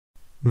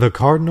The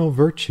Cardinal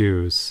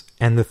Virtues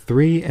and the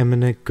Three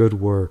Eminent Good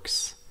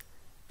Works.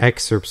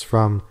 Excerpts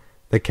from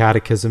the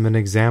Catechism and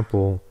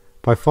Example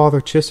by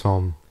Father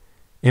Chisholm,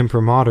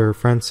 Imprimatur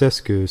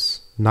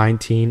Franciscus,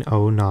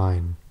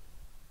 1909.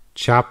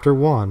 Chapter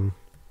 1.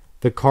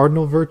 The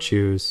Cardinal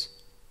Virtues,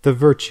 the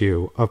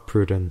Virtue of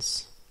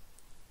Prudence.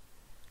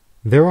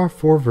 There are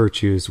 4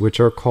 virtues which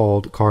are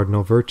called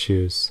cardinal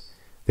virtues.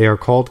 They are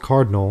called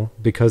cardinal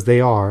because they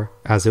are,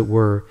 as it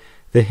were,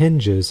 the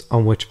hinges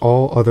on which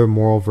all other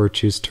moral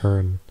virtues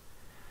turn.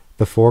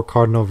 The 4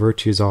 cardinal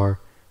virtues are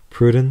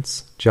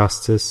prudence,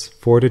 justice,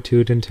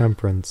 fortitude, and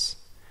temperance.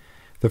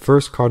 The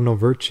first cardinal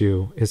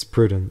virtue is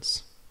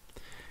prudence.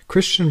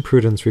 Christian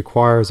prudence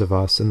requires of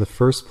us, in the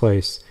first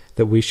place,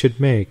 that we should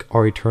make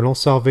our eternal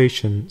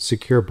salvation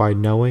secure by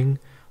knowing,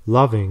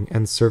 loving,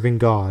 and serving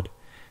God,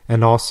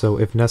 and also,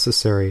 if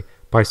necessary,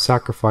 by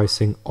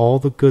sacrificing all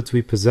the goods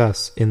we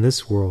possess in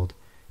this world,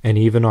 and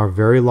even our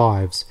very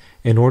lives,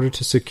 in order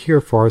to secure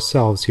for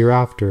ourselves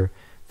hereafter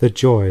the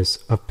joys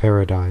of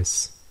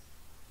paradise.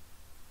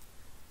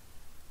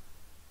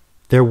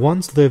 There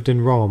once lived in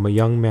Rome a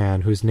young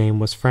man whose name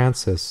was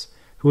Francis,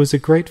 who was a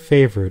great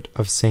favorite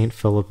of St.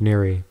 Philip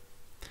Neri.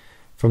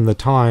 From the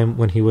time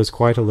when he was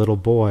quite a little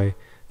boy,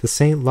 the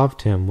saint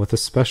loved him with a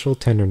special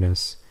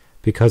tenderness,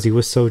 because he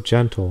was so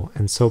gentle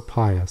and so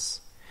pious.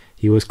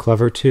 He was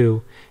clever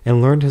too,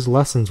 and learned his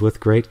lessons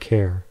with great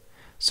care,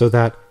 so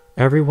that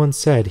everyone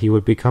said he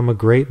would become a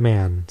great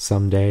man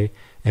some day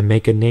and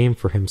make a name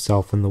for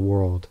himself in the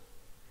world.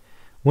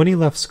 When he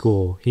left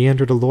school, he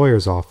entered a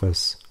lawyer's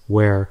office,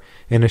 where,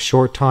 in a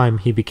short time,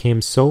 he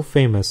became so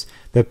famous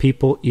that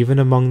people even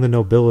among the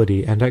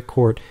nobility and at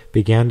court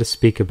began to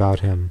speak about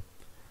him.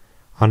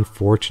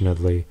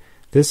 Unfortunately,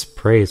 this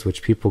praise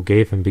which people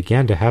gave him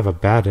began to have a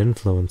bad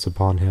influence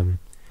upon him.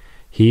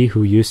 He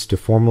who used to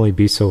formerly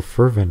be so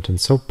fervent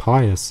and so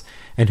pious,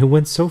 and who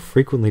went so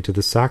frequently to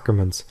the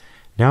sacraments,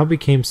 now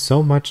became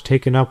so much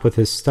taken up with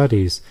his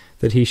studies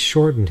that he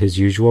shortened his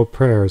usual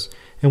prayers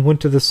and went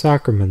to the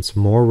sacraments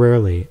more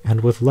rarely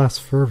and with less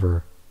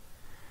fervor.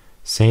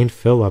 Saint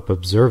Philip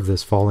observed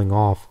this falling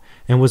off,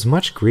 and was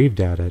much grieved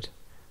at it.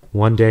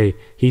 One day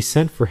he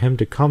sent for him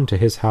to come to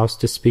his house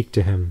to speak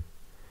to him.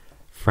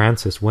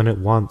 Francis went at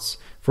once,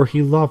 for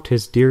he loved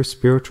his dear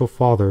spiritual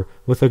father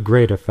with a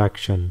great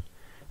affection,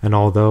 and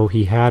although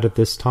he had at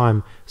this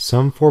time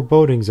some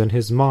forebodings in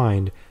his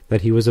mind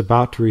that he was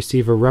about to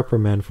receive a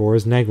reprimand for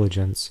his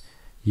negligence,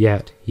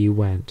 yet he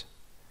went.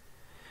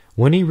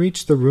 When he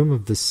reached the room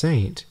of the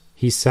saint,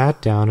 he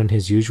sat down in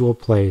his usual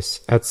place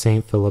at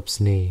St. Philip's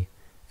knee,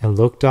 and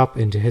looked up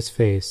into his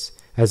face,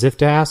 as if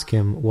to ask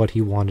him what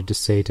he wanted to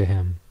say to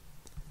him.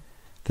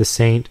 The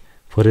saint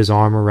put his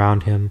arm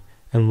around him,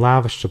 and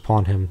lavished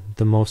upon him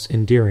the most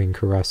endearing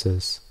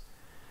caresses.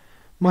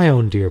 "My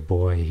own dear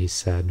boy," he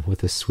said,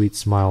 with a sweet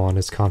smile on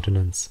his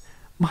countenance,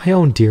 "my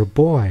own dear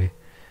boy!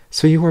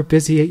 So you are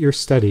busy at your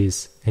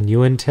studies, and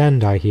you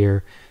intend, I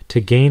hear,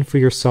 to gain for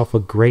yourself a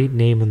great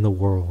name in the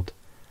world.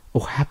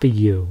 Oh, happy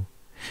you!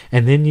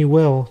 And then you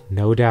will,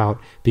 no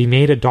doubt, be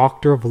made a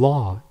doctor of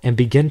law, and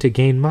begin to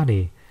gain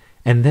money.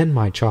 And then,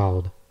 my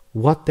child,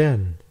 what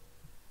then?"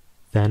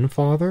 "Then,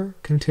 father,"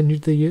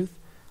 continued the youth,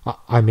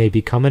 I may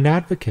become an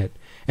advocate,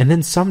 and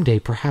then some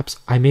day perhaps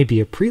I may be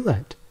a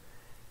prelate."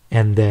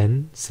 "And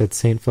then," said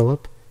St.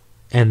 Philip.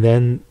 "And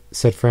then,"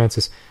 said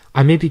Francis,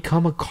 "I may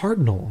become a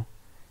cardinal."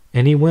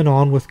 And he went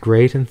on with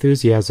great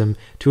enthusiasm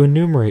to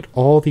enumerate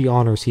all the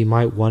honors he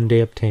might one day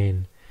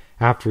obtain.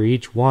 After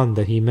each one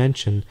that he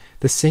mentioned,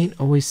 the saint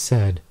always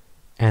said,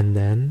 "And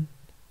then?"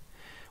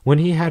 When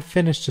he had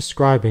finished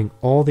describing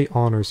all the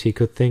honors he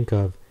could think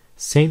of,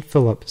 St.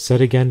 Philip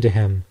said again to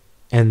him,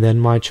 "And then,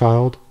 my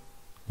child,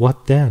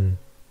 what then?"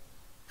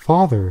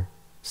 "Father,"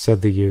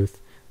 said the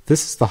youth,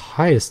 "this is the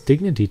highest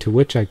dignity to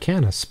which I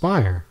can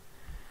aspire."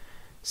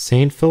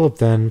 St. Philip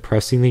then,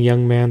 pressing the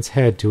young man's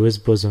head to his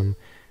bosom,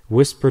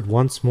 whispered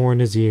once more in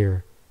his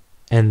ear,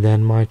 "And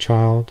then, my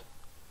child,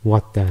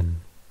 what then?"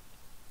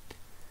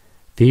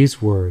 These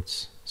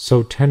words,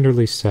 so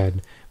tenderly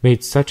said,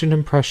 made such an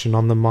impression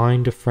on the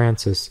mind of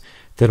Francis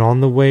that on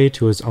the way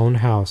to his own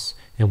house,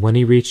 and when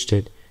he reached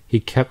it,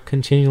 he kept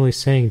continually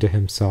saying to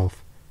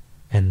himself,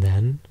 "And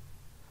then?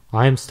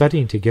 I am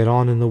studying to get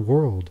on in the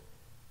world.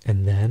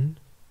 And then?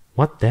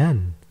 What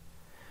then?"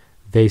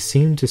 They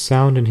seemed to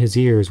sound in his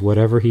ears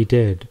whatever he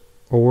did,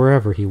 or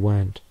wherever he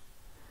went.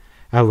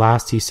 At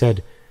last he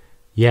said,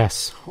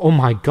 "Yes, oh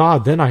my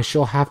God, then I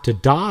shall have to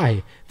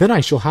die, then I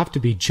shall have to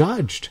be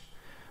judged.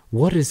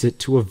 What is it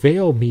to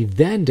avail me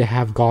then to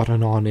have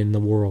gotten on in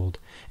the world,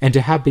 and to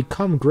have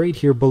become great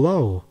here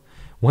below?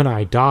 When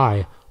I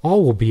die,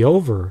 all will be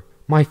over,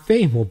 my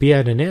fame will be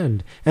at an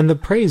end, and the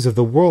praise of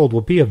the world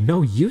will be of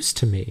no use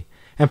to me,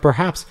 and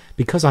perhaps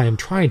because I am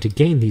trying to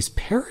gain these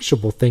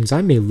perishable things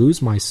I may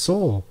lose my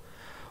soul.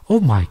 Oh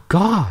my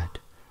God!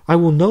 I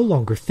will no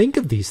longer think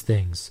of these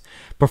things,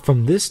 but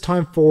from this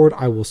time forward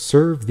I will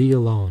serve Thee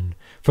alone.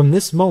 From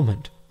this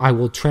moment I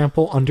will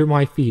trample under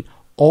my feet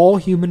all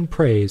human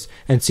praise,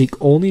 and seek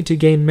only to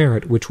gain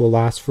merit which will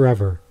last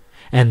forever.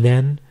 And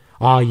then,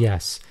 ah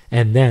yes,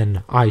 and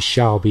then I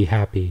shall be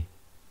happy."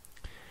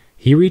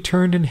 He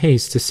returned in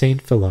haste to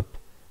St. Philip,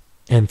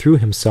 and threw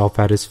himself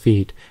at his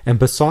feet, and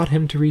besought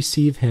him to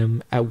receive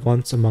him at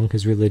once among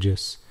his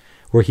religious,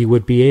 where he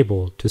would be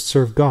able to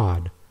serve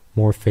God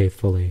more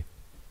faithfully.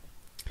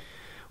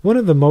 One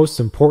of the most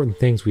important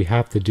things we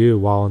have to do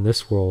while in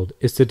this world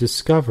is to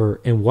discover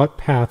in what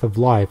path of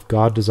life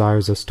God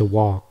desires us to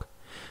walk,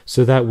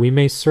 so that we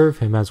may serve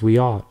him as we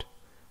ought.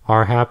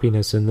 Our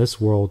happiness in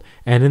this world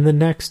and in the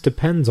next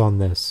depends on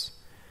this.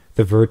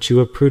 The virtue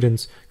of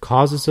prudence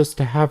causes us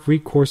to have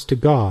recourse to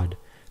God,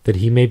 that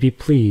he may be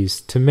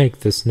pleased to make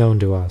this known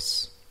to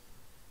us.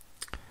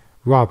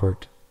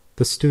 Robert,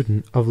 the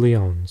student of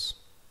Lyons.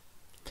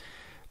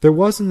 There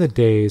was in the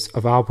days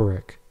of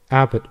Alberic,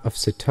 abbot of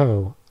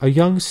Citeaux, a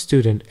young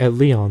student at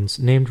Lyons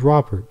named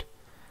Robert.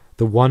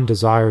 The one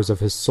desire of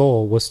his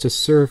soul was to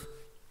serve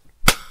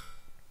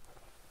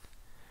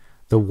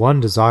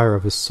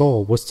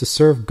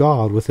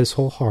God with his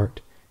whole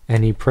heart,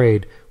 and he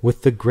prayed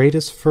with the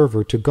greatest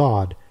fervor to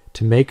God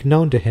to make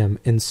known to him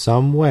in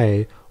some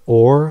way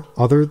or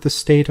other the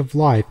state of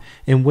life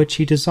in which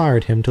he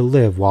desired him to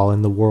live while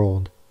in the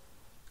world.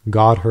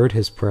 God heard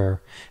his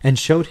prayer, and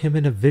showed him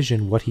in a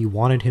vision what he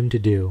wanted him to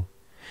do.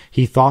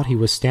 He thought he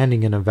was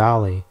standing in a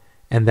valley,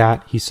 and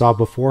that he saw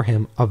before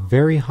him a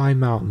very high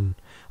mountain,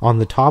 on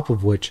the top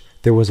of which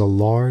there was a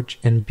large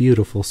and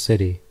beautiful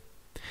city.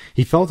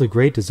 He felt a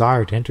great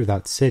desire to enter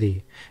that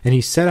city, and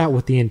he set out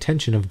with the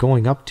intention of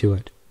going up to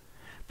it.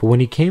 But when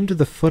he came to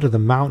the foot of the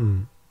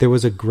mountain, there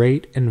was a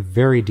great and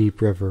very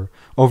deep river,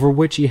 over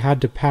which he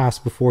had to pass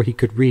before he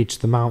could reach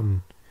the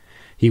mountain.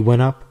 He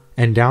went up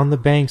and down the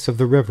banks of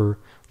the river,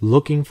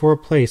 looking for a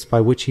place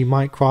by which he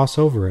might cross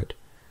over it.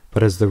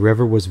 But as the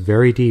river was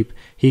very deep,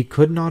 he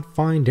could not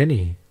find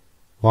any.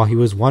 While he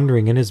was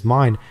wondering in his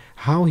mind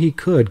how he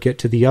could get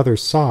to the other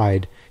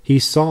side, he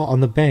saw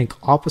on the bank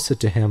opposite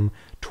to him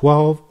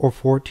 12 or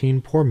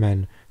 14 poor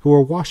men who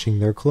were washing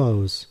their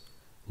clothes.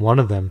 One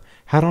of them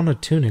had on a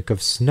tunic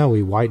of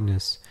snowy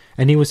whiteness,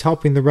 and he was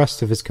helping the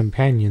rest of his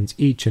companions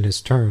each in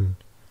his turn.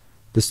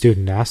 The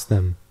student asked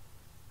them,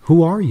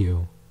 "Who are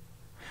you?"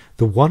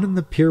 The one in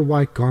the pure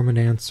white garment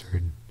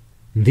answered,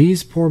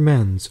 "These poor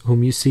men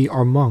whom you see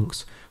are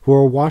monks who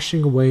are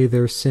washing away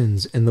their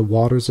sins in the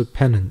waters of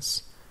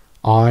penance.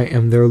 I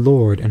am their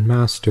Lord and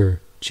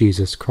Master,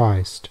 Jesus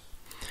Christ.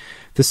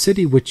 The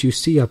city which you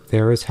see up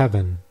there is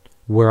heaven,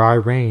 where I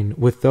reign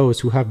with those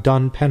who have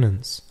done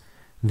penance.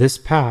 This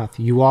path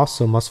you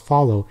also must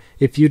follow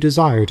if you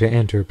desire to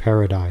enter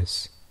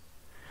paradise."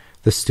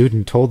 The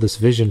student told this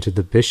vision to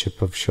the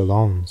bishop of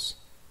Chalons.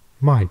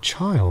 "My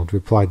child,"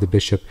 replied the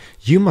bishop,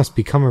 "you must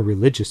become a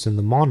religious in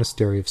the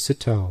monastery of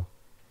Citeaux."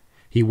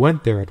 He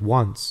went there at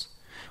once.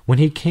 When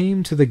he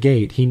came to the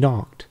gate, he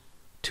knocked.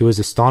 To his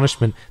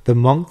astonishment, the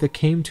monk that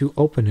came to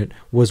open it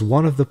was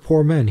one of the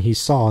poor men he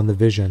saw in the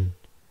vision.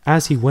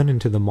 As he went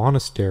into the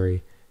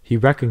monastery, he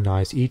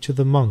recognized each of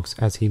the monks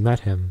as he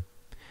met him.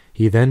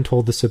 He then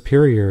told the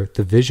superior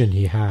the vision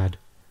he had,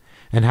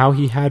 and how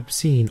he had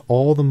seen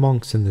all the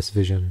monks in this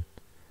vision.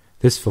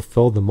 This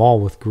fulfilled them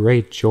all with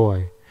great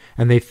joy,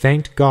 and they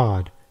thanked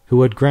God,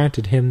 who had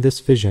granted him this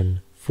vision,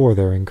 for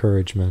their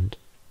encouragement.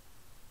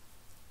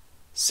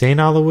 Saint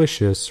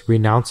Aloysius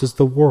renounces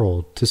the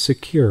world to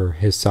secure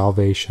his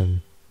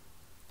salvation.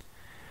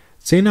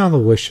 Saint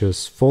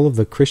Aloysius, full of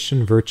the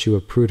Christian virtue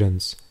of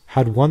prudence,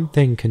 had one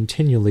thing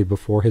continually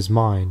before his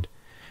mind,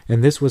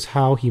 and this was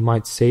how he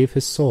might save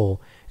his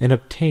soul and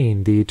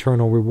obtain the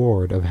eternal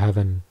reward of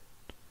heaven.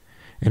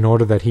 In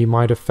order that he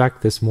might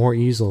effect this more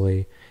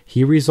easily,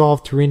 he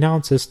resolved to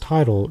renounce his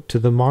title to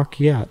the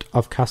Marquisate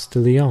of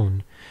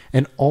Castiglione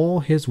and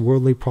all his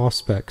worldly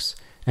prospects,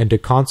 and to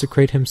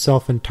consecrate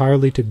himself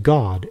entirely to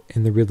God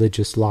in the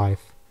religious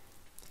life.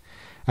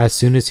 As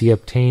soon as he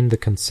obtained the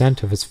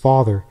consent of his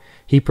father,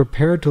 he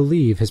prepared to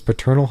leave his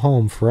paternal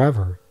home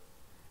forever.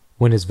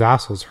 When his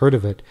vassals heard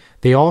of it,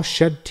 they all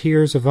shed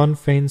tears of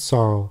unfeigned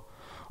sorrow.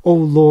 "O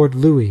Lord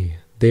Louis,"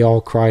 they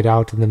all cried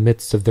out in the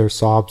midst of their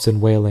sobs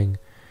and wailing,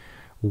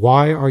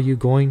 "why are you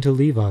going to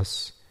leave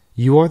us?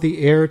 You are the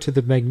heir to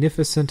the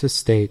magnificent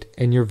estate,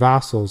 and your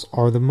vassals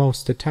are the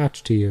most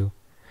attached to you.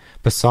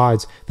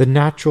 Besides the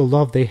natural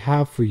love they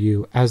have for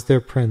you as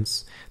their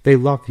prince, they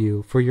love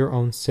you for your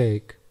own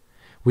sake.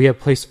 We have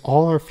placed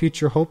all our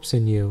future hopes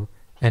in you,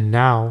 and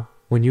now,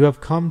 when you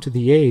have come to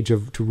the age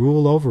to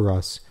rule over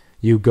us,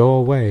 you go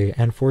away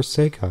and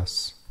forsake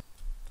us."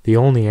 The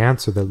only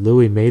answer that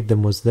Louis made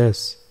them was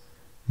this: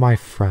 "My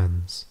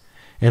friends,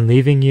 in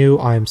leaving you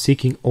I am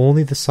seeking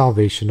only the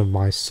salvation of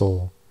my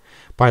soul,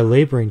 by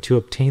laboring to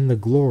obtain the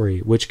glory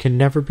which can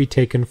never be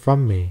taken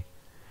from me.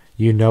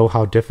 You know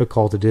how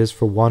difficult it is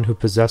for one who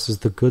possesses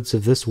the goods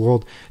of this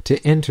world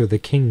to enter the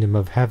kingdom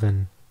of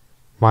heaven.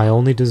 My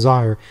only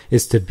desire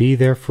is to be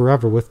there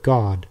forever with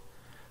God.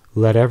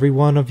 Let every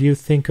one of you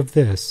think of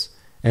this,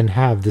 and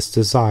have this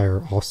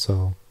desire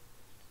also."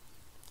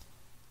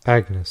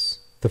 Agnes,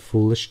 the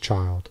foolish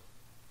child.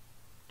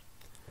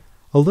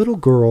 A little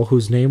girl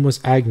whose name was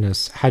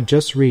Agnes had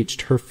just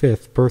reached her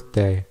 5th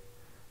birthday.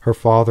 Her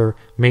father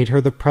made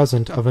her the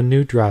present of a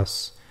new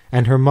dress,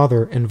 and her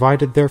mother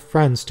invited their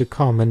friends to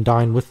come and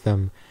dine with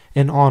them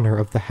in honor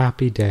of the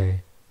happy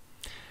day.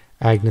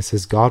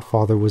 Agnes's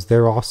godfather was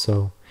there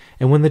also,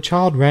 and when the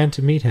child ran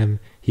to meet him,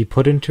 he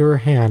put into her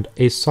hand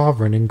a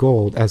sovereign in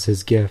gold as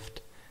his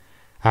gift.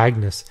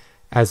 Agnes,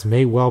 as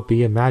may well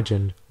be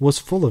imagined, was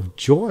full of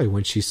joy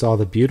when she saw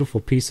the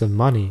beautiful piece of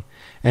money,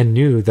 and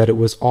knew that it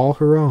was all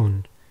her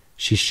own.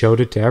 She showed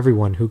it to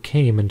everyone who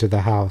came into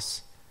the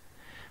house.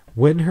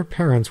 When her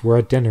parents were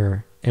at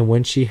dinner, and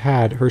when she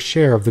had her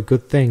share of the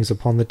good things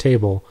upon the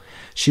table,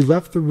 she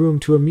left the room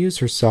to amuse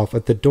herself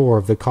at the door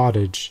of the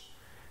cottage.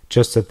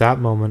 Just at that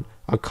moment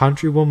a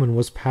countrywoman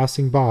was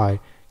passing by,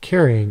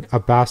 carrying a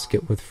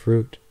basket with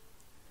fruit.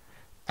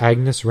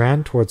 Agnes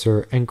ran towards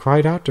her and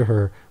cried out to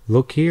her,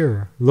 "Look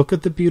here, look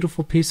at the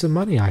beautiful piece of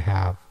money I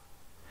have."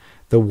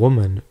 The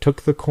woman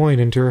took the coin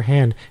into her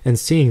hand, and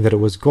seeing that it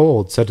was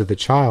gold, said to the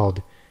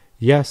child,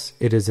 "Yes,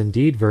 it is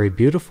indeed very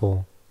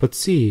beautiful. But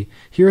see,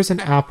 here is an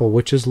apple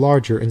which is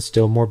larger and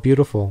still more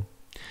beautiful.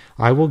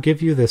 I will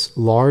give you this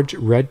large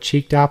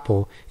red-cheeked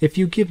apple if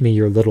you give me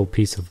your little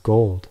piece of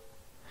gold."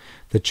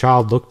 The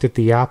child looked at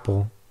the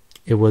apple.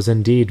 It was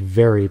indeed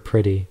very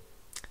pretty.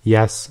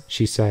 "Yes,"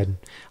 she said,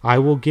 "I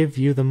will give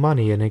you the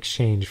money in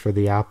exchange for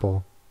the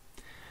apple."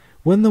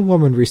 When the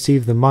woman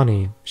received the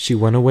money, she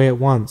went away at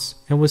once,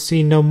 and was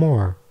seen no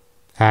more.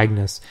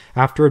 Agnes,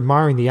 after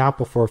admiring the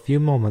apple for a few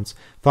moments,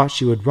 thought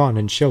she would run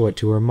and show it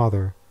to her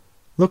mother.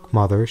 "Look,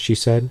 mother," she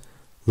said,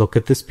 "look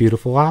at this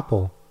beautiful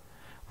apple."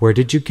 "Where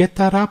did you get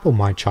that apple,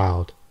 my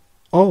child?"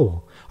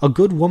 "Oh, a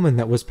good woman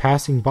that was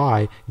passing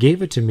by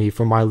gave it to me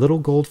for my little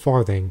gold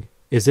farthing.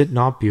 Is it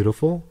not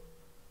beautiful?"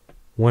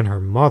 When her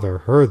mother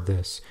heard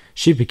this,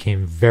 she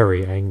became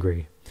very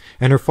angry,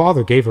 and her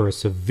father gave her a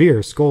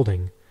severe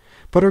scolding.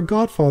 But her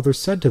godfather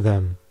said to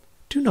them,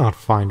 "Do not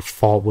find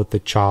fault with the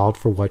child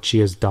for what she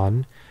has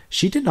done.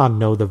 She did not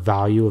know the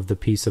value of the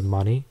piece of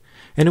money,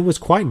 and it was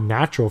quite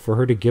natural for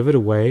her to give it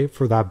away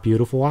for that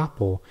beautiful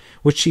apple,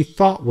 which she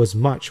thought was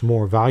much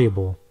more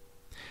valuable.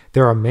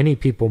 There are many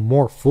people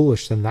more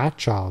foolish than that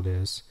child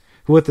is,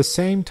 who at the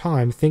same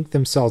time think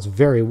themselves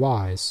very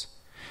wise.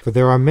 For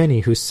there are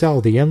many who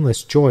sell the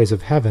endless joys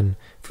of heaven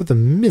for the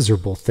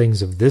miserable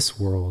things of this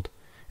world,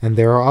 and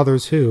there are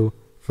others who,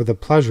 for the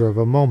pleasure of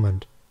a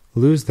moment,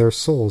 lose their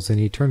souls in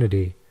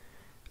eternity.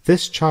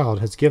 This child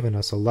has given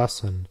us a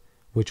lesson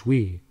which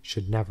we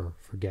should never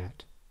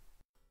forget.